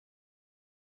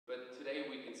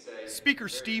Speaker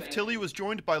Steve Tilley was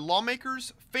joined by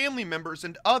lawmakers, family members,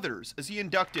 and others as he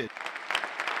inducted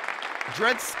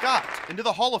Dred Scott into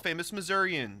the Hall of Famous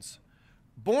Missourians.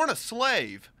 Born a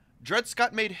slave, Dred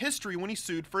Scott made history when he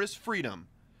sued for his freedom.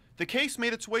 The case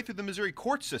made its way through the Missouri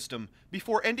court system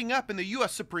before ending up in the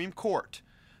U.S. Supreme Court.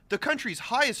 The country's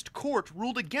highest court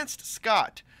ruled against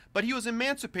Scott, but he was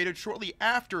emancipated shortly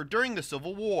after during the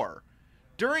Civil War.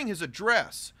 During his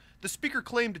address, the speaker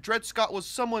claimed Dred Scott was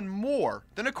someone more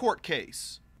than a court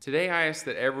case. Today I ask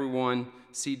that everyone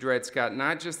see Dred Scott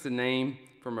not just a name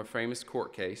from a famous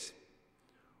court case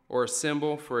or a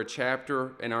symbol for a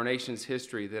chapter in our nation's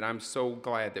history that I'm so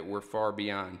glad that we're far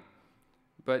beyond,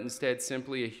 but instead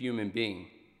simply a human being.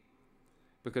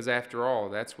 Because after all,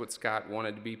 that's what Scott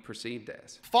wanted to be perceived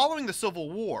as. Following the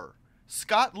Civil War,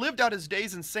 Scott lived out his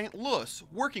days in St. Louis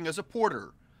working as a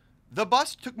porter. The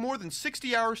bust took more than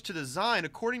 60 hours to design,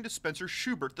 according to Spencer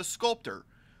Schubert, the sculptor.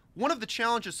 One of the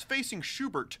challenges facing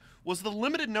Schubert was the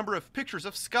limited number of pictures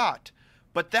of Scott,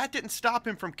 but that didn't stop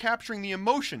him from capturing the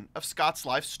emotion of Scott's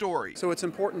life story. So it's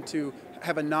important to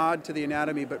have a nod to the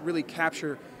anatomy, but really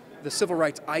capture the civil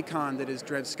rights icon that is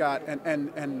Dred Scott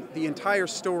and the entire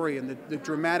story and the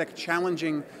dramatic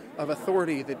challenging of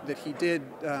authority that he did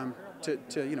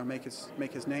to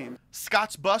make his name.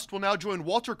 Scott's bust will now join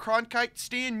Walter Cronkite,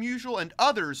 Stan Musial, and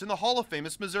others in the Hall of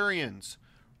Famous Missourians.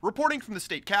 Reporting from the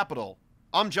state capitol,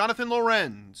 I'm Jonathan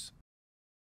Lorenz.